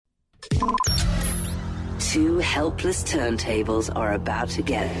Two helpless turntables are about to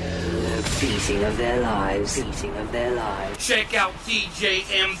get the beating of their lives. Check out DJ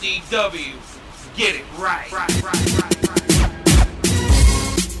MDW. Get it right.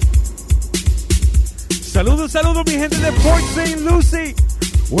 Saludos mi gente de Port St. Lucie.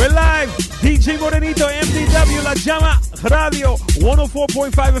 We're live. DJ Morenito, MDW, La Llama Radio,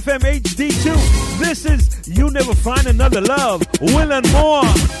 104.5 FM HD2. This is You Never Find Another Love, Will and More.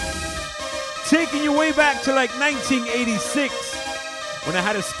 Taking you way back to like 1986 when I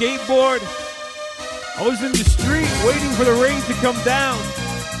had a skateboard. I was in the street waiting for the rain to come down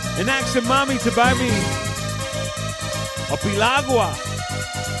and asking mommy to buy me a Pilagua.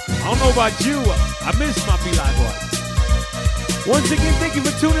 I don't know about you, I miss my Pilagua. Once again, thank you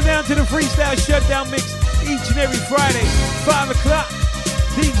for tuning down to the Freestyle Shutdown Mix each and every Friday, 5 o'clock.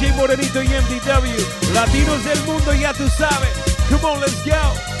 DJ Morenito y MDW, Latinos del Mundo, ya tú sabes. Come on, let's go.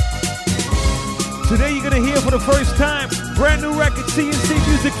 Today you're going to hear for the first time, brand new record, CNC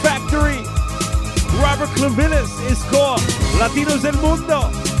Music Factory. Robert Clavillis is called Latinos del Mundo.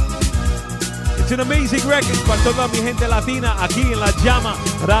 It's an amazing record para toda mi gente latina aquí en La Llama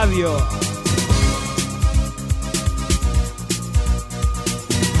Radio.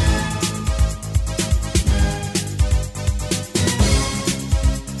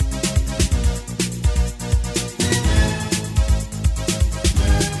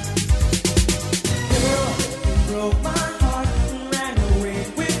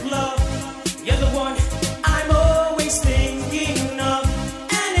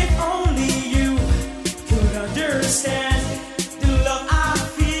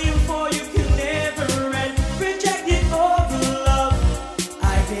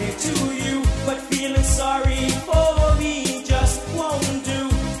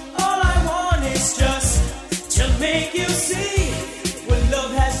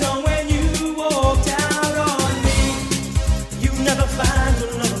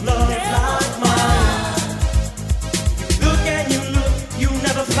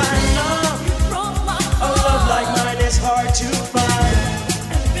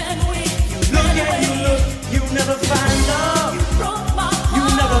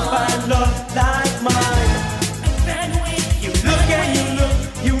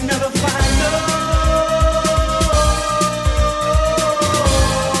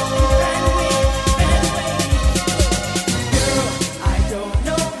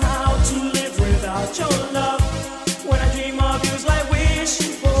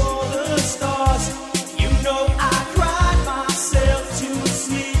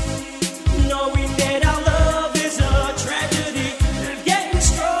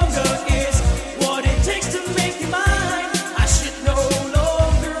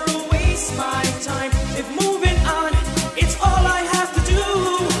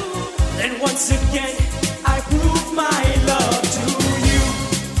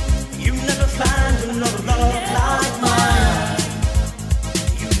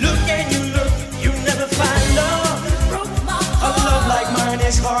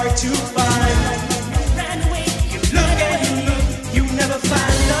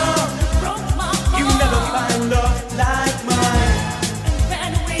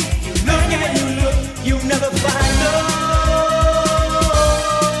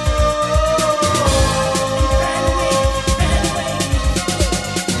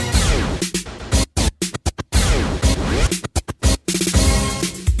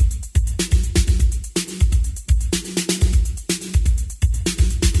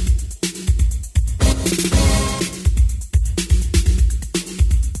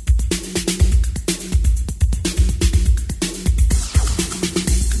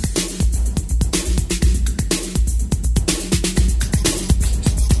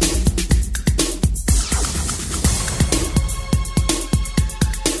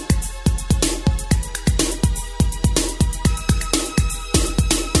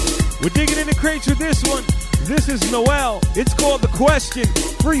 Is Noel. It's called The Question.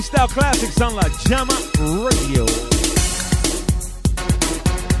 Freestyle Classics on La Llama Radio.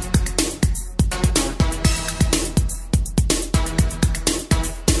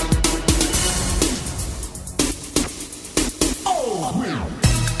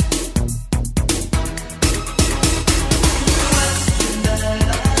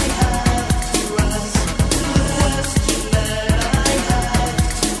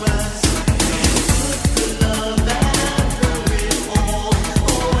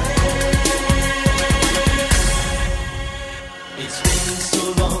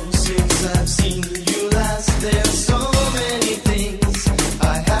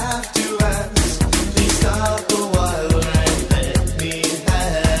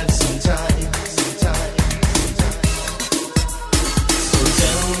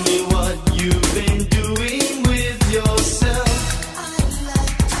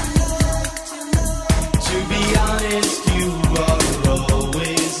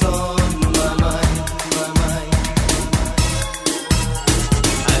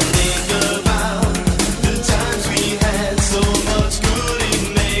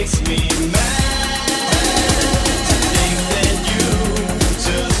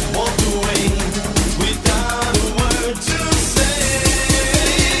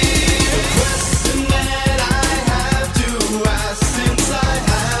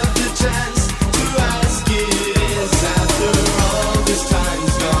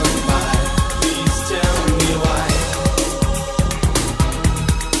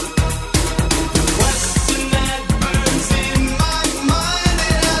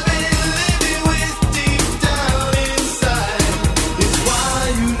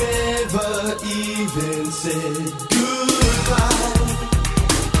 said goodbye.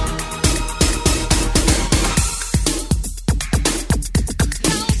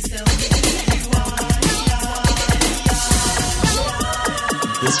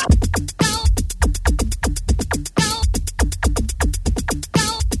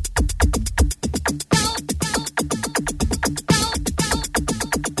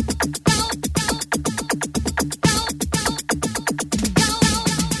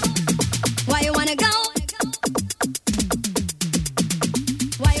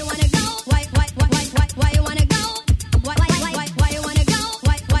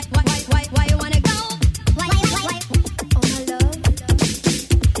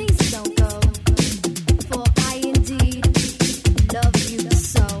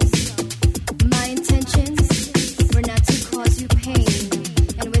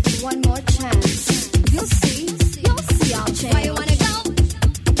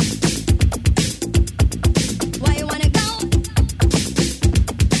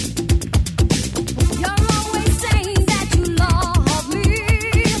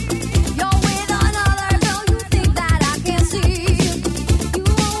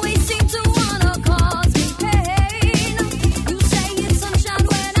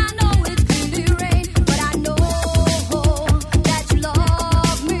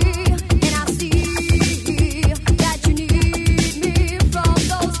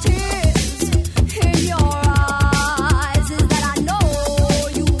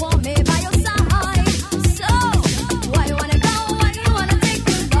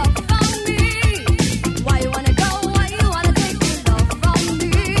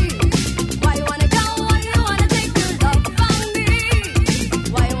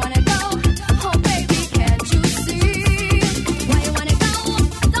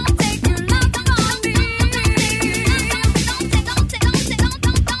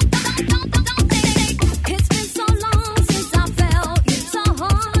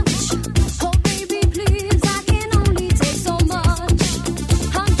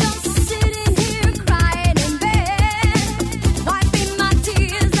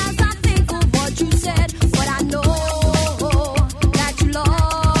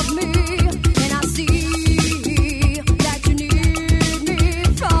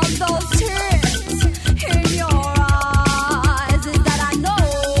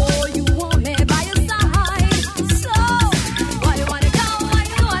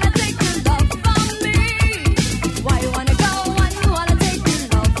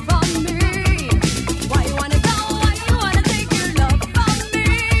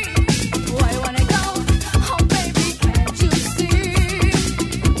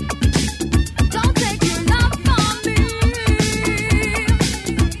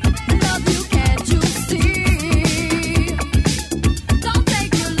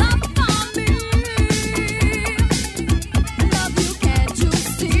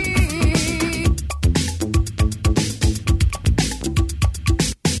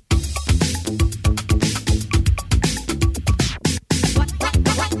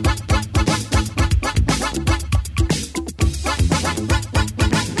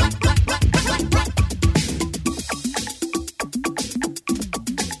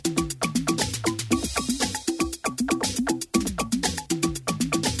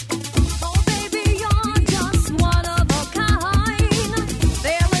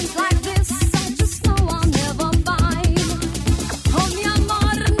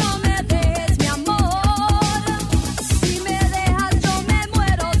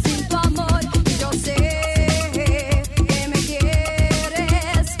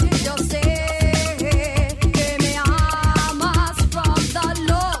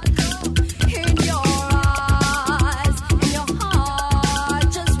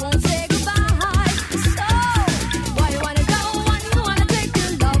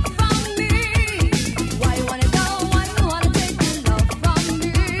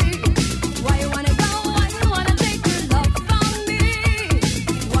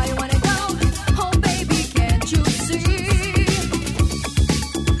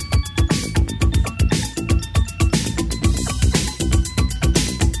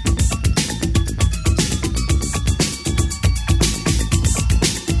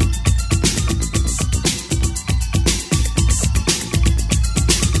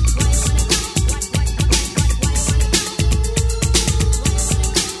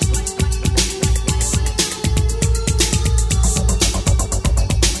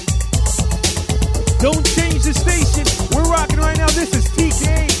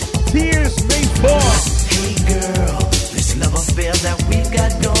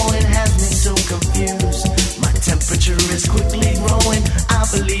 temperature is quickly growing. I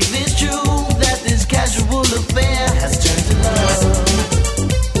believe it's true that this casual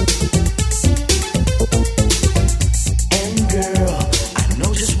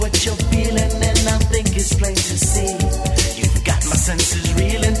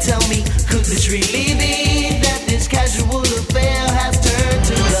tell me, could this really be that this casual affair has turned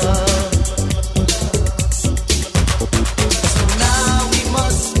to love? So now we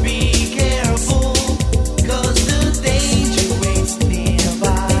must be careful, 'cause the danger waits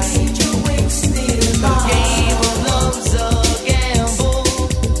nearby. The game of love's a gamble,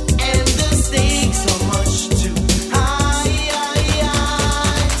 and the stakes are much too high.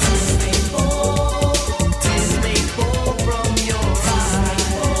 Tears may fall from your eyes.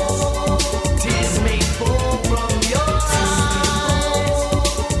 Tears may fall from your eyes.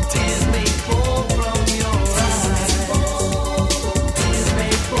 Tears may fall from your eyes. Tears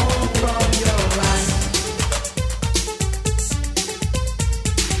may fall from your eyes.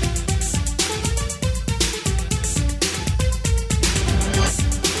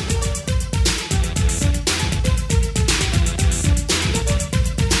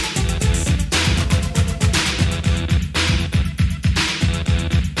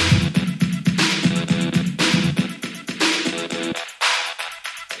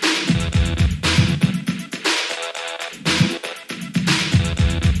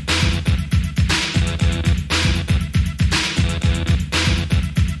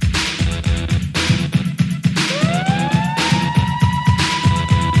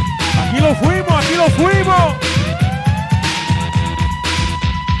 Aquí lo fuimos.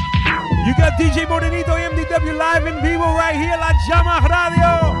 You got DJ Morenito MDW live in vivo right here, La Llama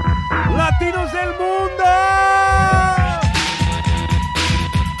Radio, Latinos del Mundo.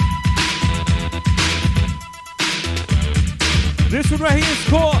 This one right here is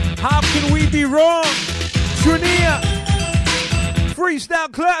called How Can We Be Wrong? Trinea,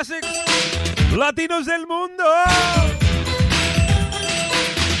 Freestyle Classics, Latinos del Mundo.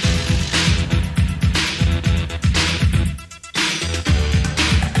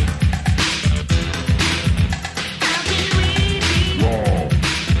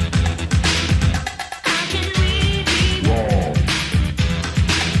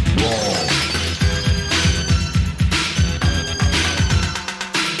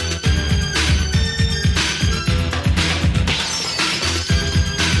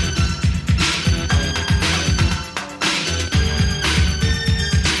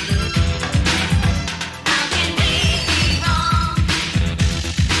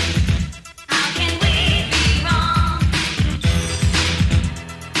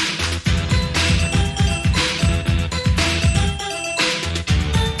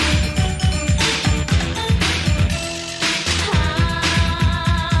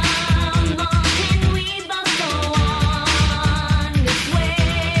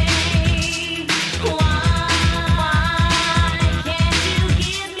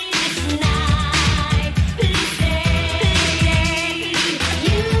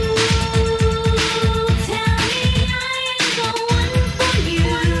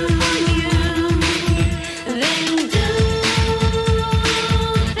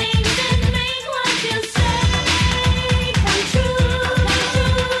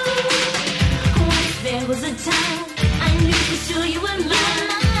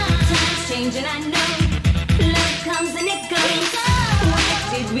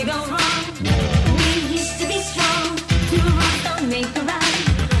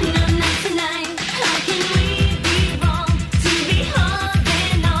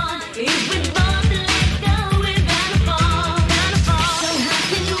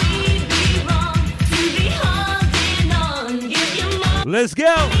 Let's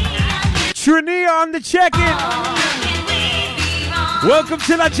go. Trinea on the check-in. Welcome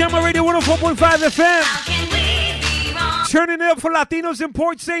to La Llama Radio 104.5 FM. Turning it up for Latinos in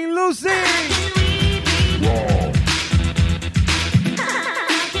Port St. Lucie.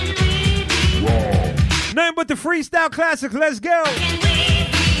 Nothing but the freestyle classic. Let's go.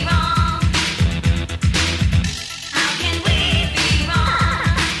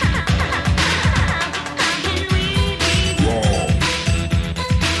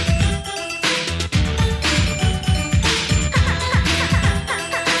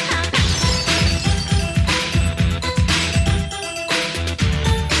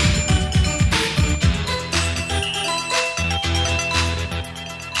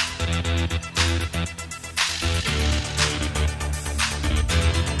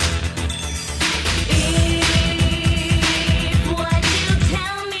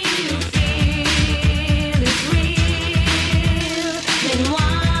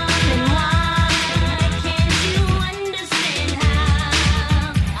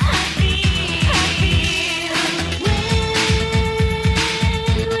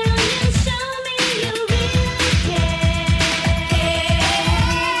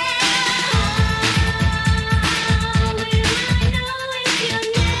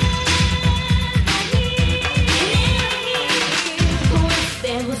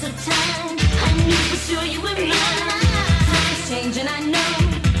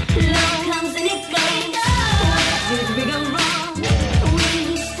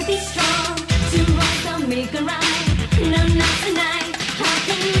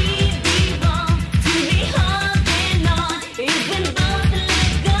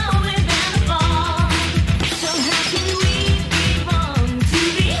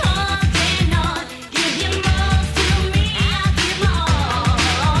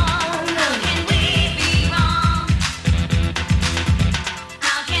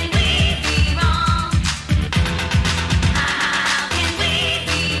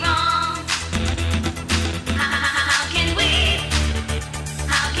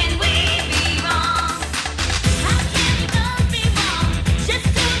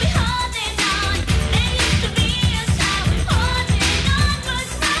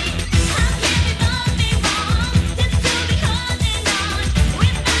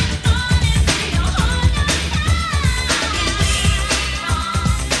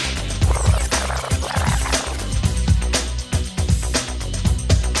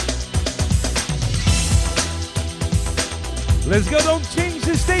 Let's go, don't change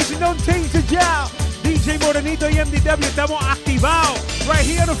the station, don't change the dial. DJ Morenito y MDW, estamos activados. Right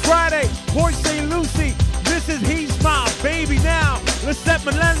here on a Friday, Port St. Lucie. This is He's My Baby Now. Lisette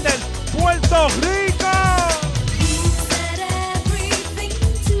Melendez, Puerto Rico.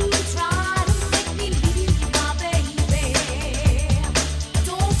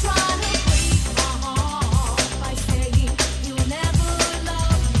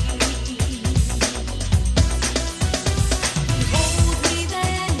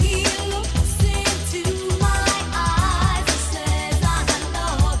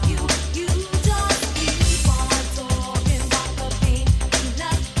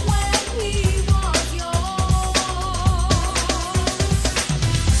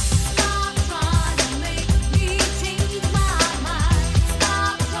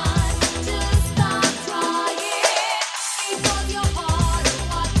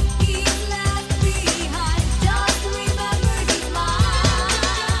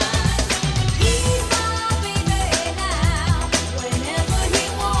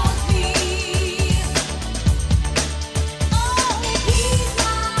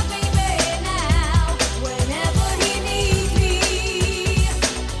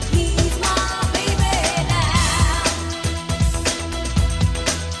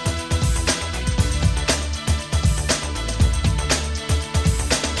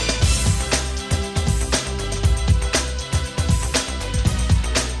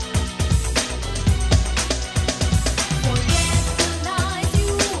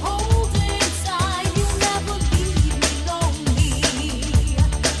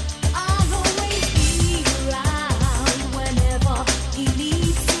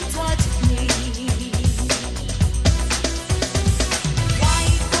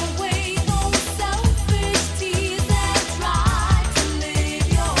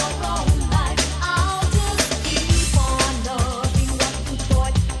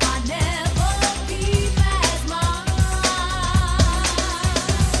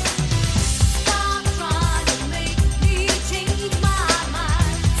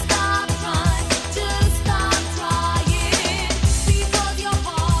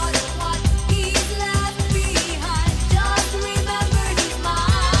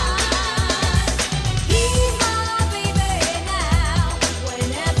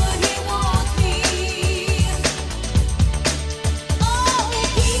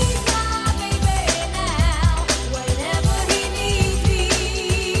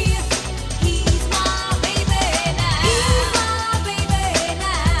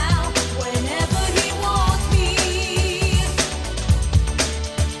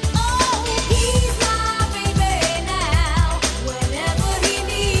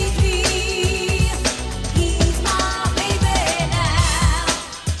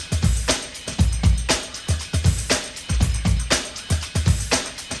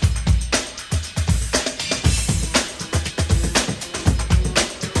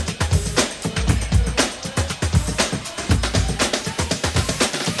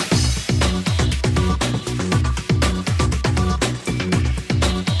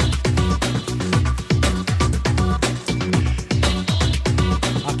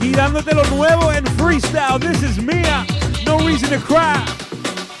 Dándote lo nuevo en freestyle. This is Mia. No reason to cry.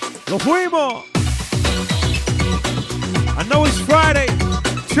 Lo fuimos. I know it's Friday.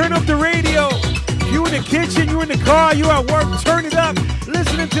 Turn up the radio. You in the kitchen, you in the car, you at work. Turn it up.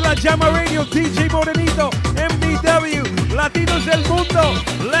 Listening to La Llama Radio. DJ Morenito, MDW, Latinos del Mundo.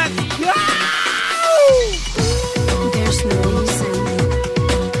 Let's go. There's no reason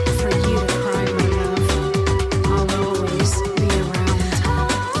for you to cry, my love. I'll always be around.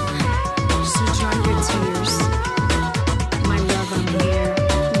 So dry your tears. My love, I'm here.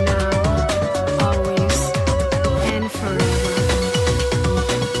 Now, always, and forever.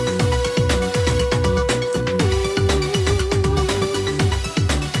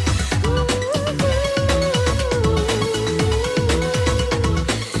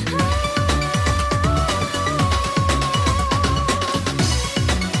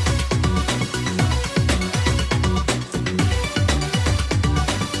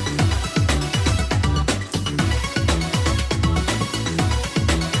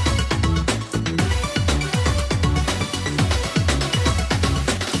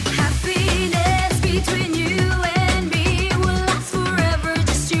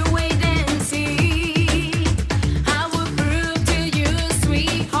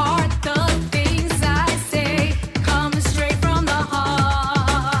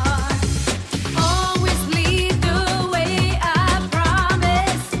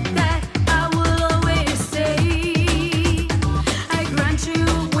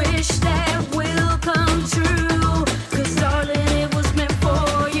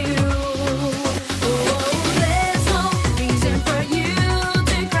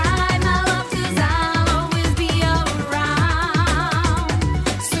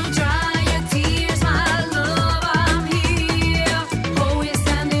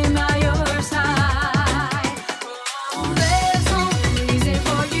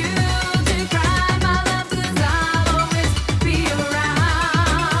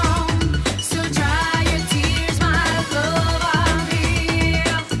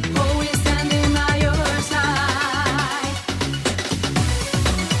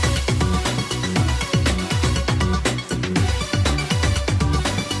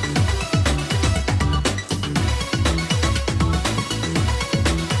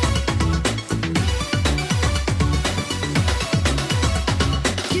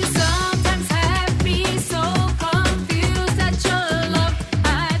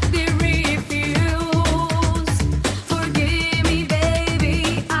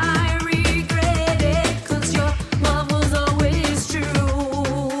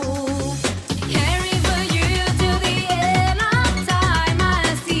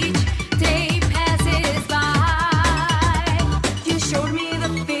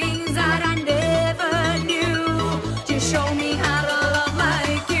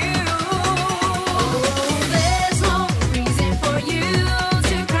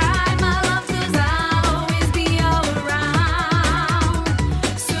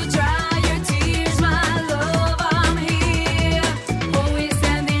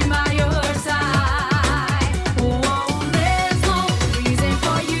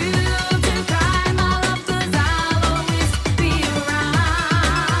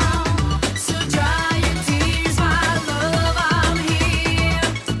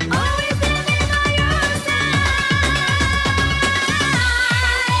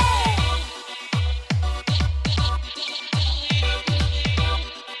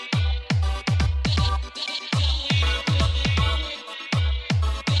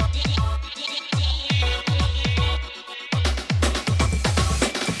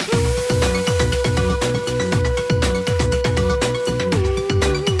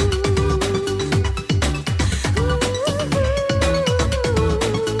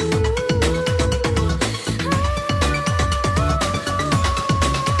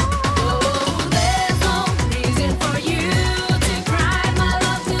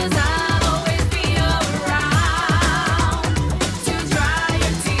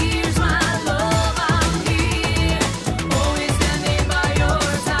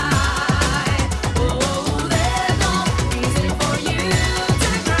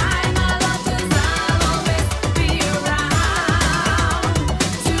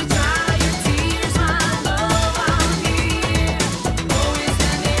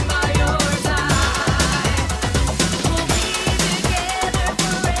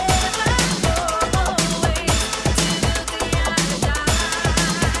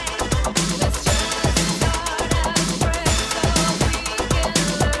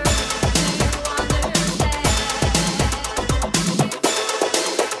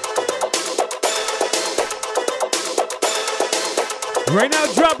 Right now,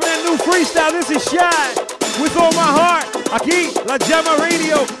 dropping that new freestyle. This is Shy with all my heart. Aquí, La Llama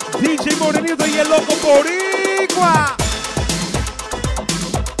Radio, DJ Morenito y el Loco Boricua.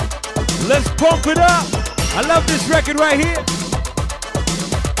 Let's pump it up. I love this record right here.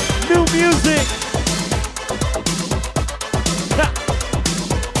 New music.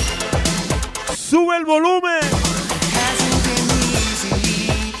 Sube el volumen. Hasn't been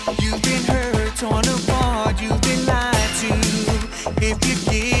easy. You've been hurt, torn apart, you've been lied to. If you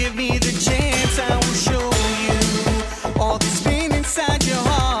give me the chance, I will show you all this pain inside your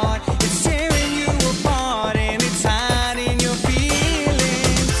heart. It's tearing you apart and it's hiding your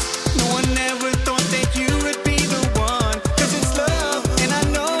feelings. No one ever thought that you would be the one, 'cause it's love and I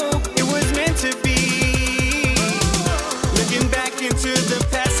know it was meant to be. Looking back into the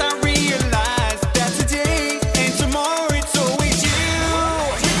past, I realized that today and tomorrow it's always you.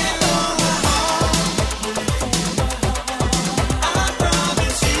 I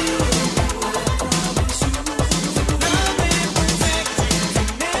promise you, love and protect you,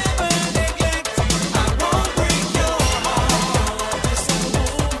 never neglect you. I won't break your heart.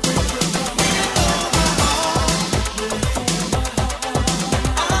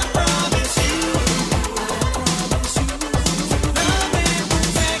 I promise you, love and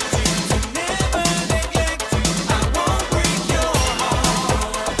protect you, never neglect you. I won't break your heart.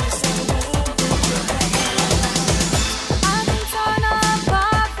 I've been torn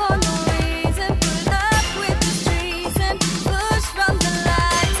apart for no reason, put up with the streets and pushed from the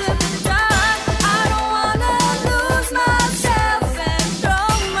light to the dark. I don't wanna lose myself and throw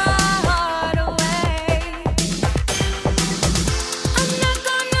my heart away. I'm not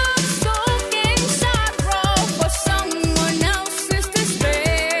gonna soak in sorrow for someone else's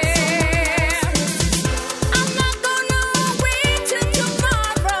despair. I'm not gonna wait till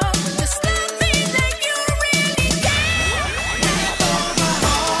tomorrow. Just let me that you really care.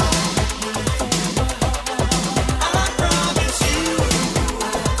 I promise you,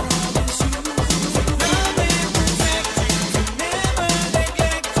 love and protect you, never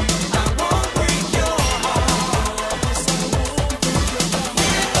neglect you. I won't break your heart.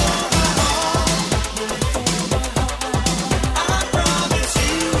 I promise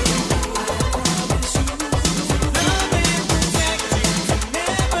you, love and protect you,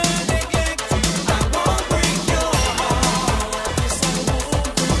 never neglect you. I won't break your heart.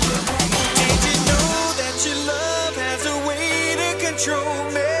 Did you know that your love has a way to control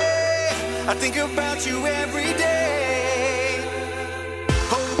me? I think about you every day.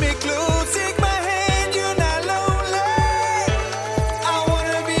 Hold me close, take my hand, you're not lonely. I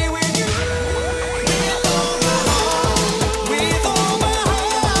wanna be with you. With all my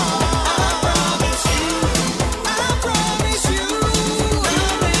heart. I promise you, love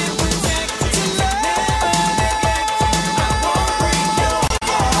and protect you, never neglect you. I won't break your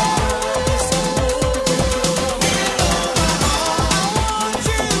heart. I want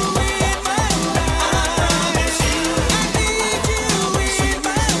you in my life. I need you in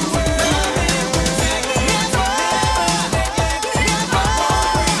my world. Never neglect you. I won't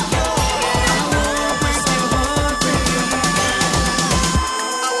break your heart.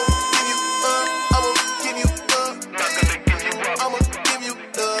 I won't give you up. Not gonna give you up. I'ma give you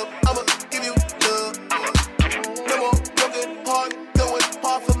love. I'ma give you love. No more broken heart, going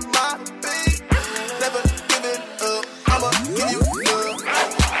hard for my babe. Never giving up. I'ma give you love.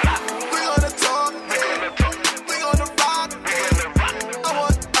 We're gonna talk. We're gonna rock. I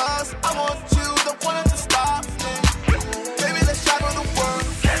want us. I want you. Don't want it to stop. Baby, let's shadow the world.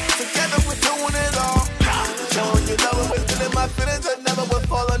 Together we're doing it all. Showing you love and we're feeling my feelings that never would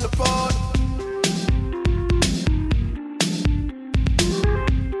fall apart.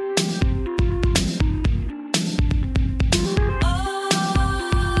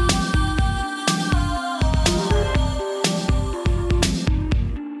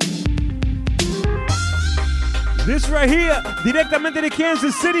 This right here, directamente de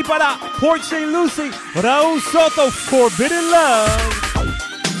Kansas City para Port St. Lucie, Raúl Soto, Forbidden Love.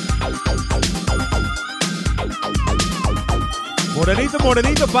 Morenito,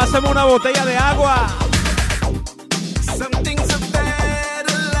 morenito, pásame una botella de agua. Some things are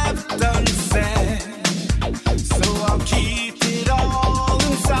better left unsaid, so I'll keep it all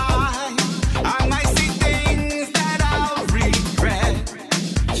inside. I might say things that I'll regret.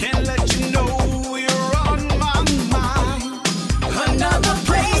 Can't let you know you're on my mind. Another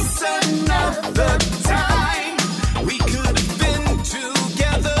place, another time. We could have been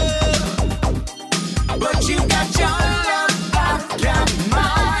together, but you got your love, I've got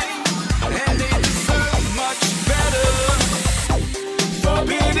mine, and they deserve much better.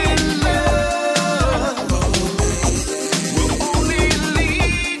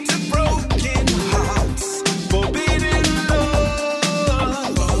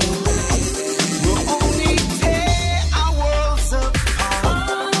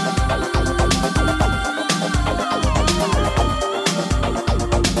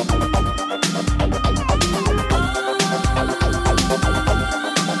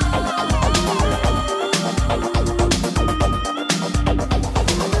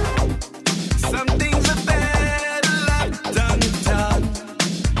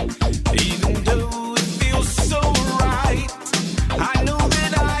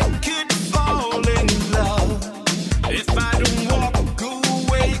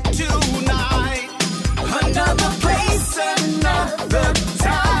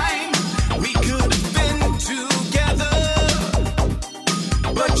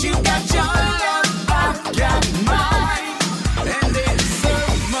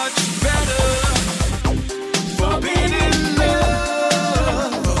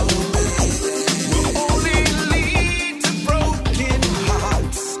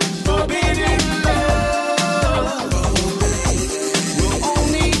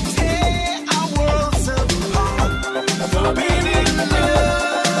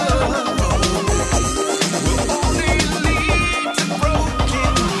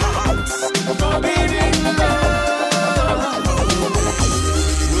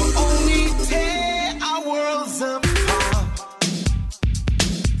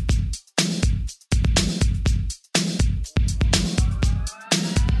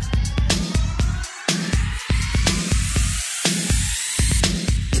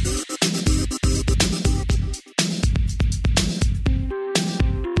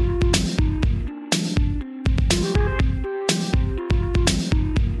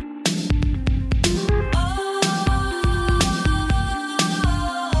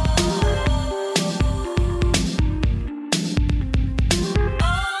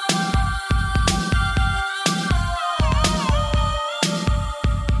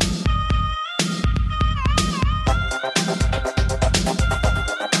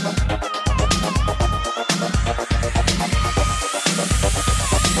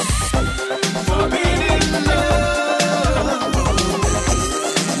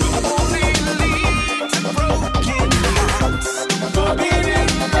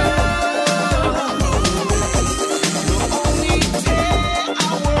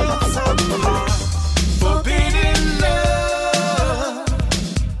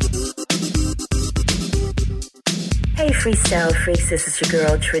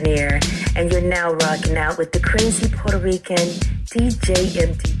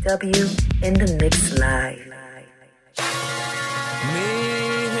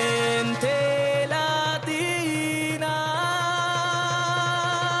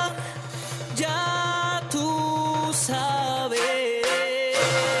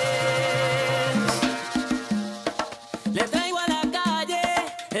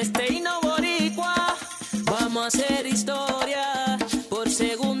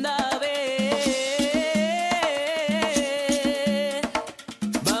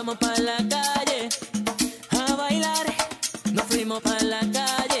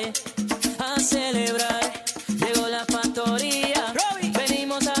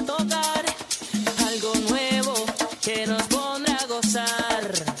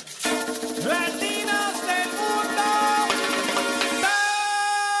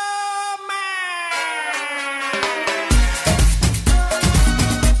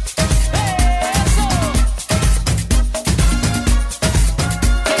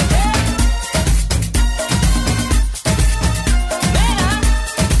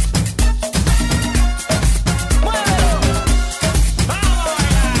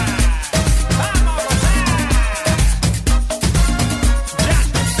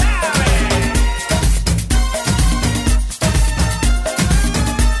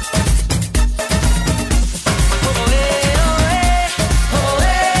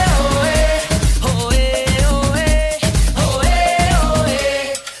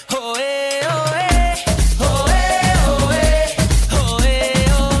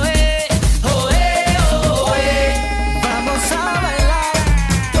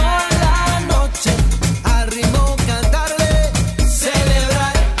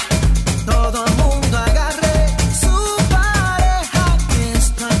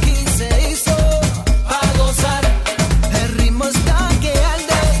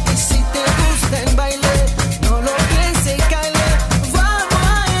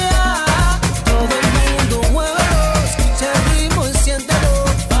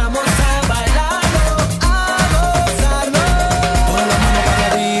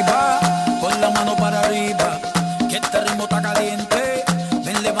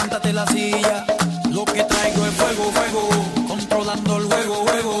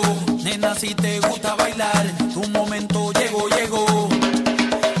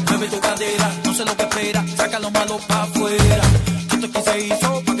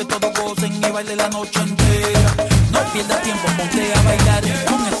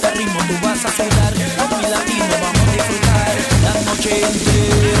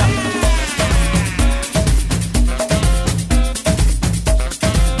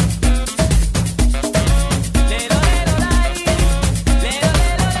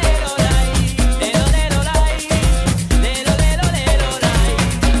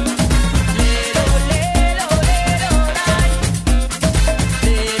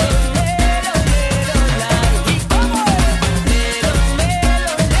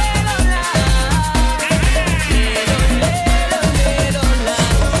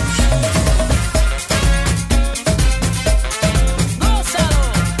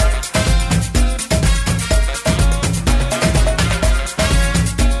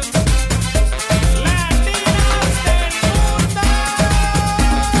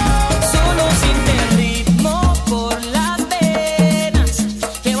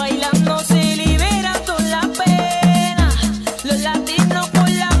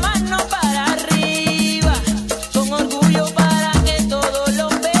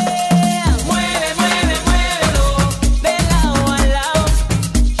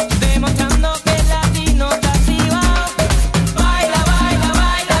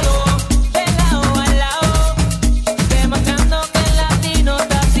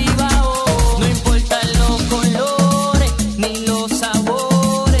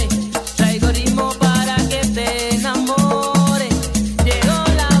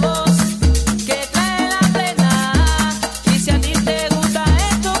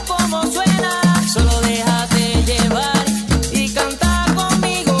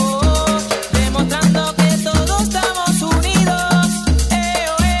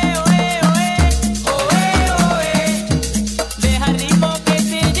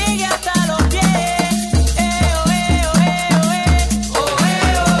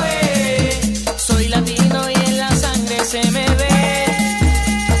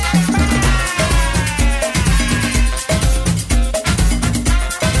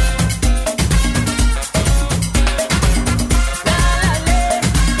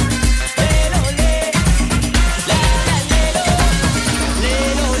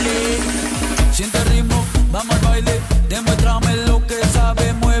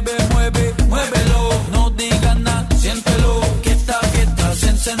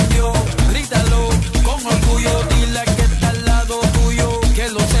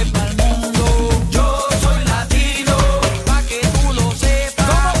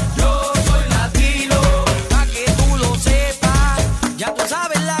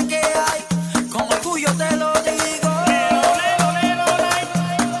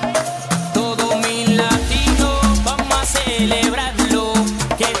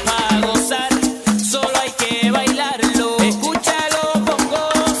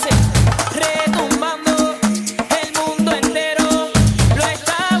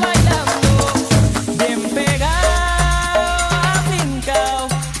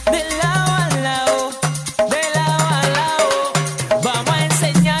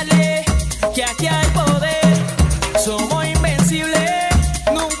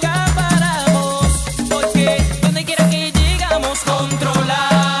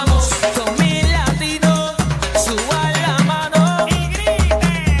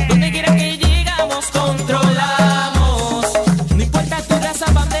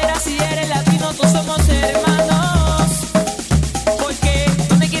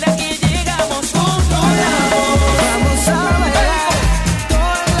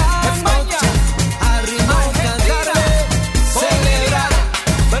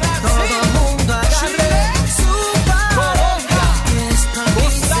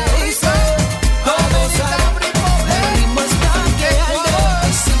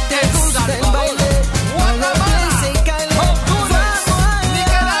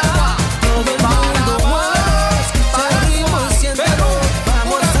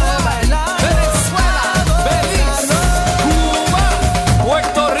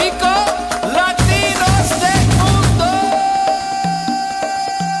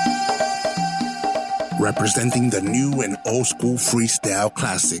 representing the new and old school freestyle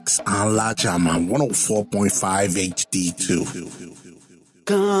classics on La Llama 104.5 HD2.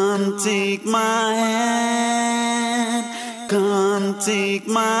 Come take my hand, come take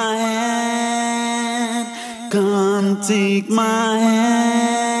my hand, come take my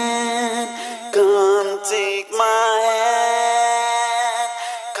hand, come take my hand,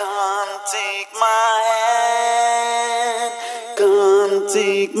 come take my hand, come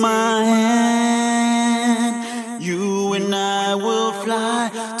take my hand. You and I will fly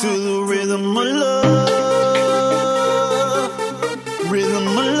to the rhythm of love. Rhythm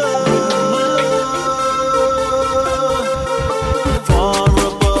of love, far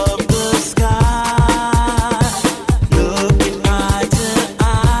above the sky, looking eye to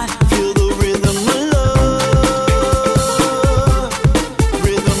eye, feel the rhythm of love,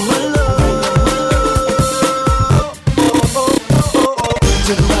 rhythm of love.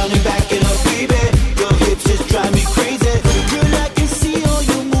 Turn around and back it up, baby. Your hips just drive me crazy. Girl, I can see all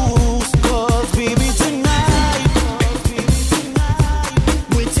your moves, 'cause baby tonight.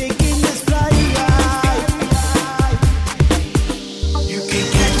 We're taking this flight. You can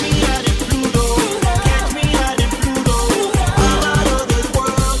catch me out in Pluto, catch me out in Pluto. I'm out of this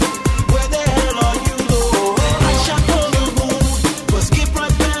world. Where the hell are you, though? I shot for the moon, but skip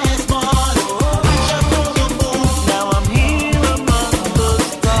right past Mars. I shot for the moon, now I'm here among the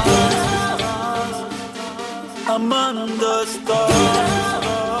stars. Among the stars.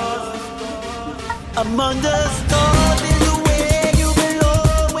 Among the stars is the way you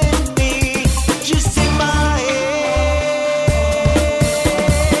belong with me. Just take my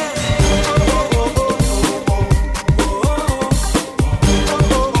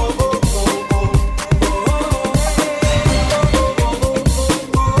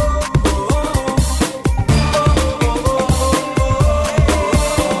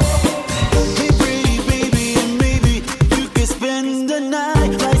Hey pretty baby, and maybe you could spend the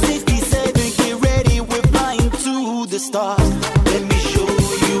night. Like 67, get ready, we're flying to the stars. Let me show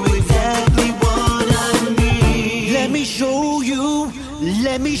you exactly what I need. Let me show you,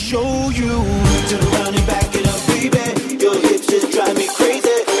 let me show you. Turn around and back it up, baby. Your hips just drive me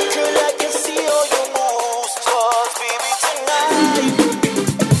crazy. Girl, I can see all your moves, 'cause baby tonight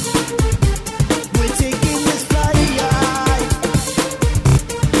we're taking this flight.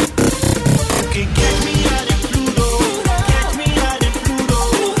 You can catch me out in Pluto, catch me out in Pluto.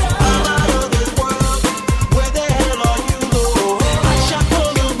 I'm out of this world. Where the hell are you, though? I shot for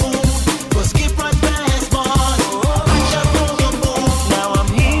the moon, but skip right past Mars. I shot for the moon, now I'm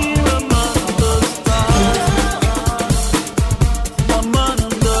here among the stars.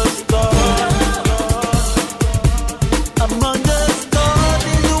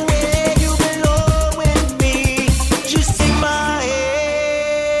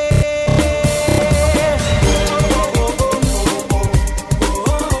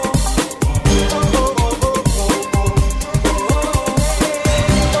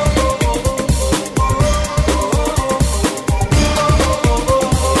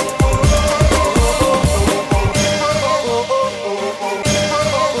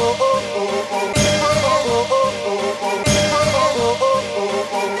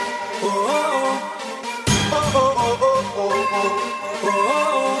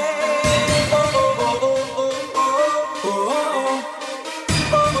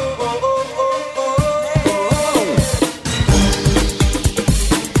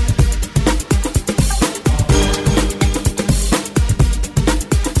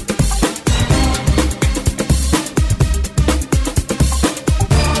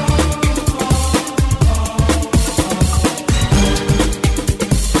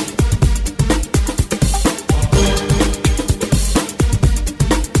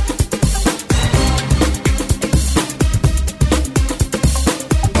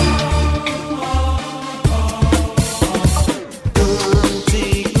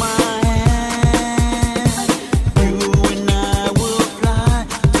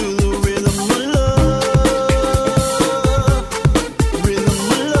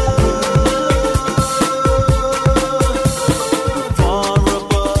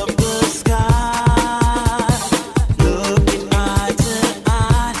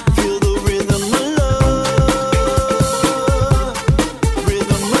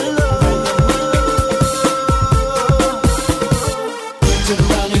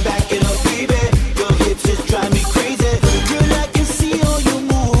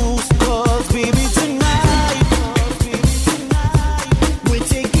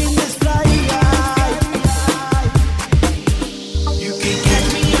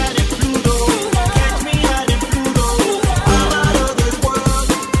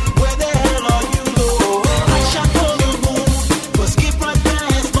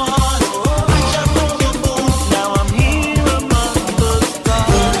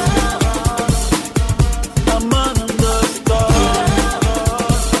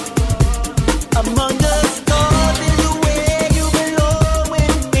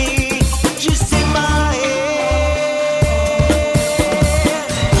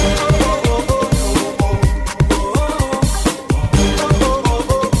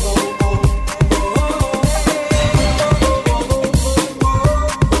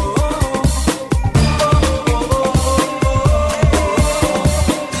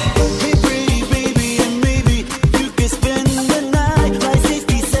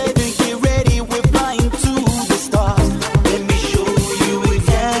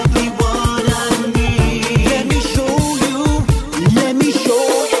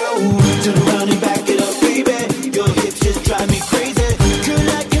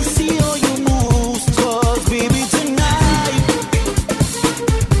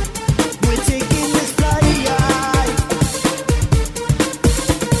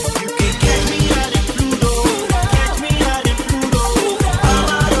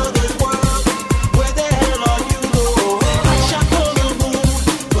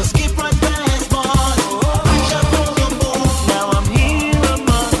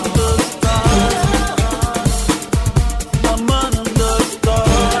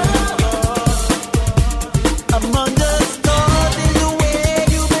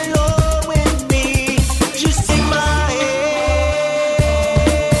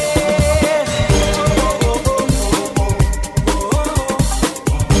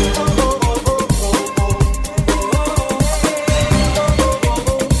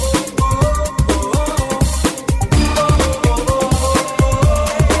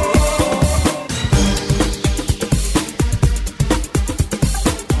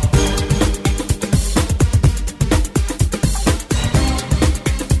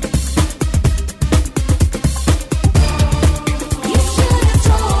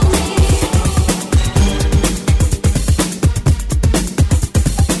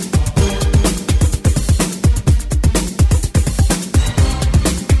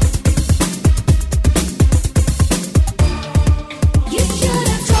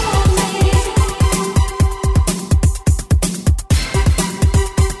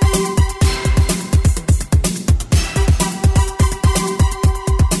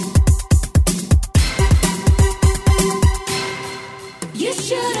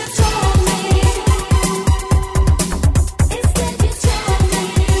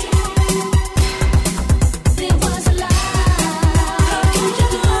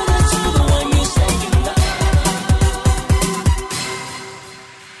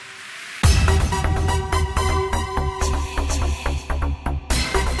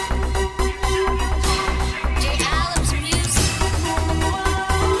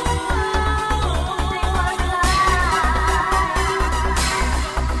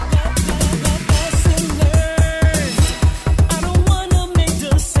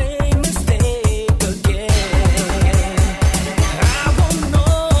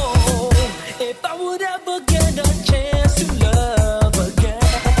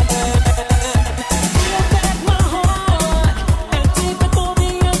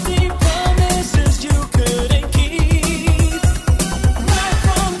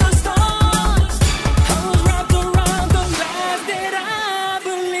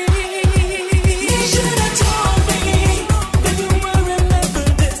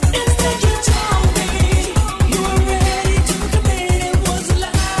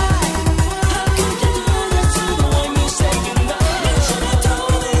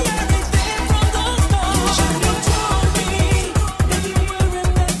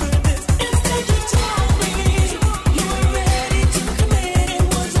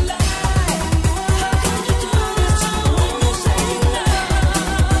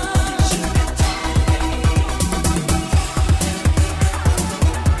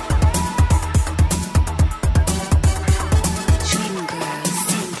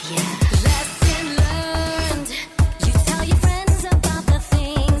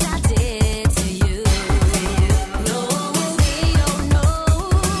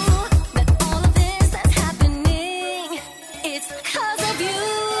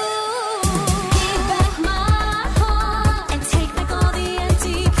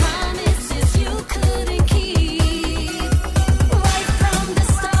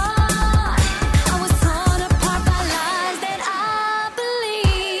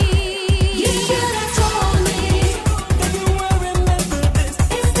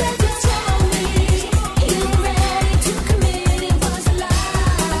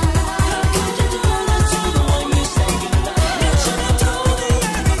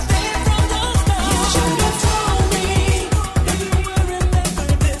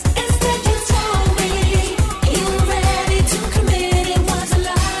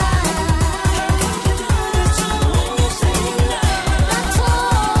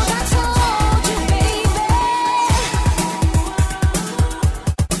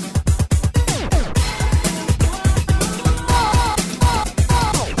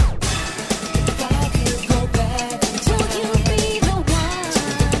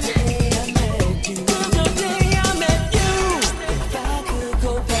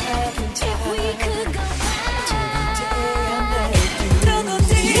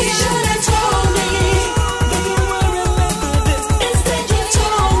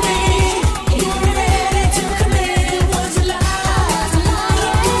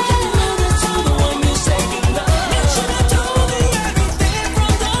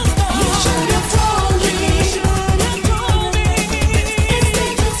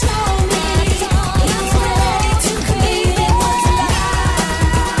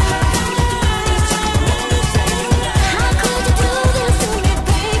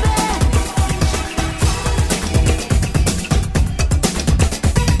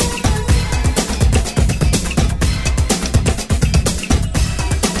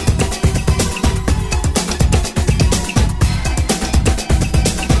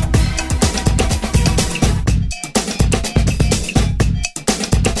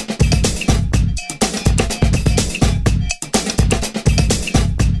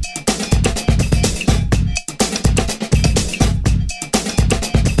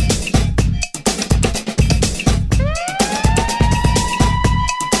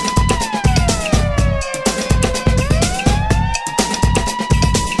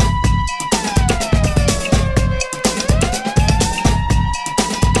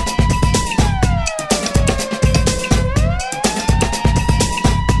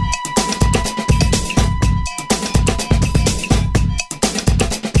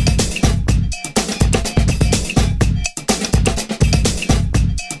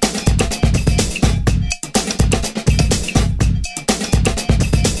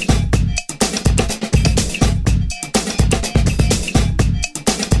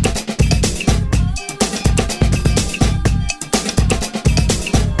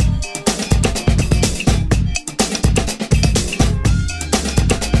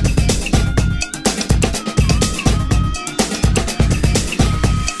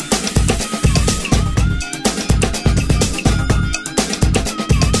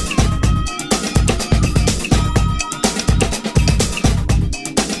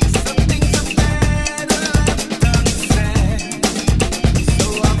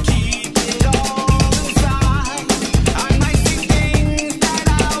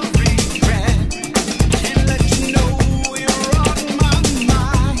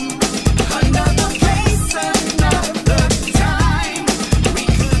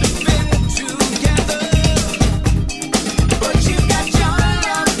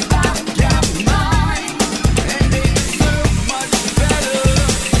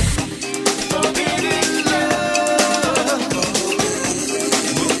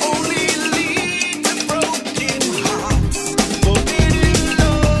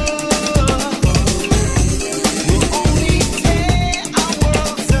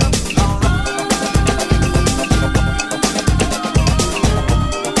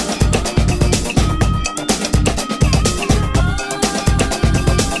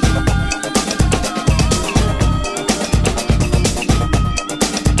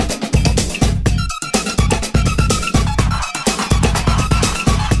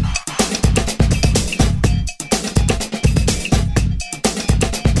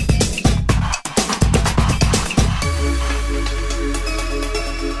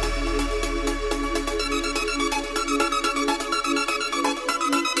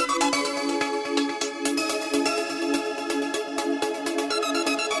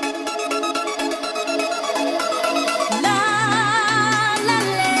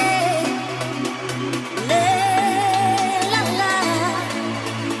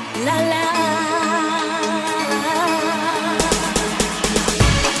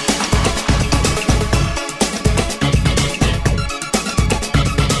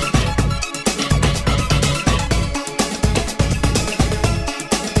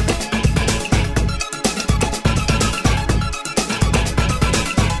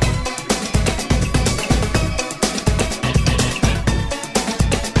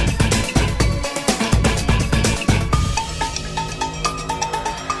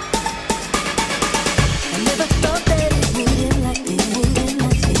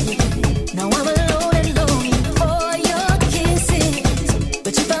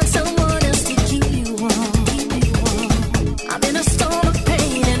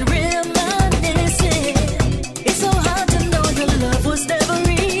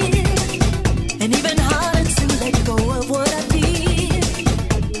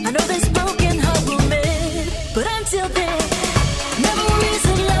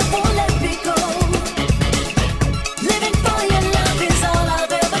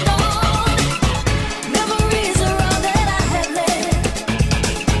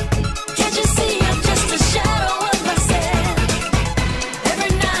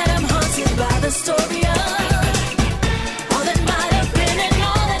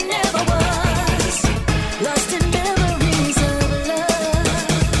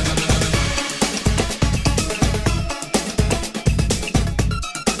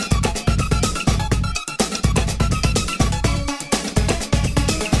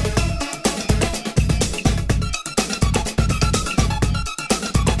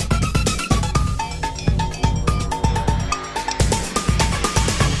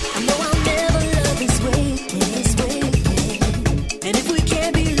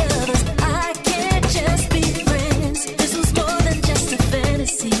 be loved.